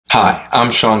Hi,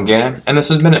 I'm Sean Gannon, and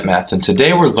this is Minute Math, and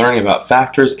today we're learning about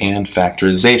factors and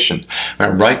factorization. We're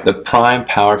going to write the prime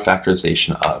power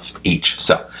factorization of each.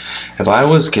 So, if I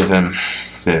was given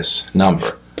this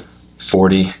number,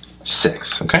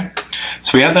 46, okay?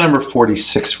 So we have the number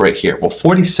 46 right here. Well,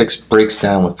 46 breaks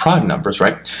down with prime numbers,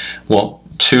 right? Well,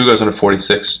 2 goes into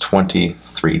 46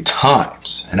 23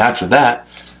 times, and after that,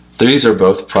 these are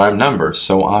both prime numbers,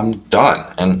 so I'm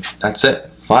done, and that's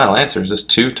it. Final answer is just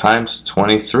 2 times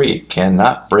 23.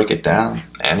 Cannot break it down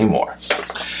anymore.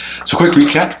 So quick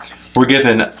recap. We're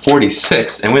given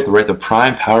 46 and we have to write the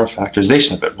prime power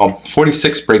factorization of it. Well,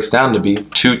 46 breaks down to be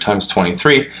 2 times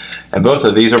 23 and both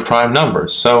of these are prime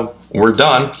numbers. So we're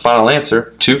done. Final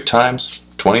answer, 2 times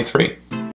 23.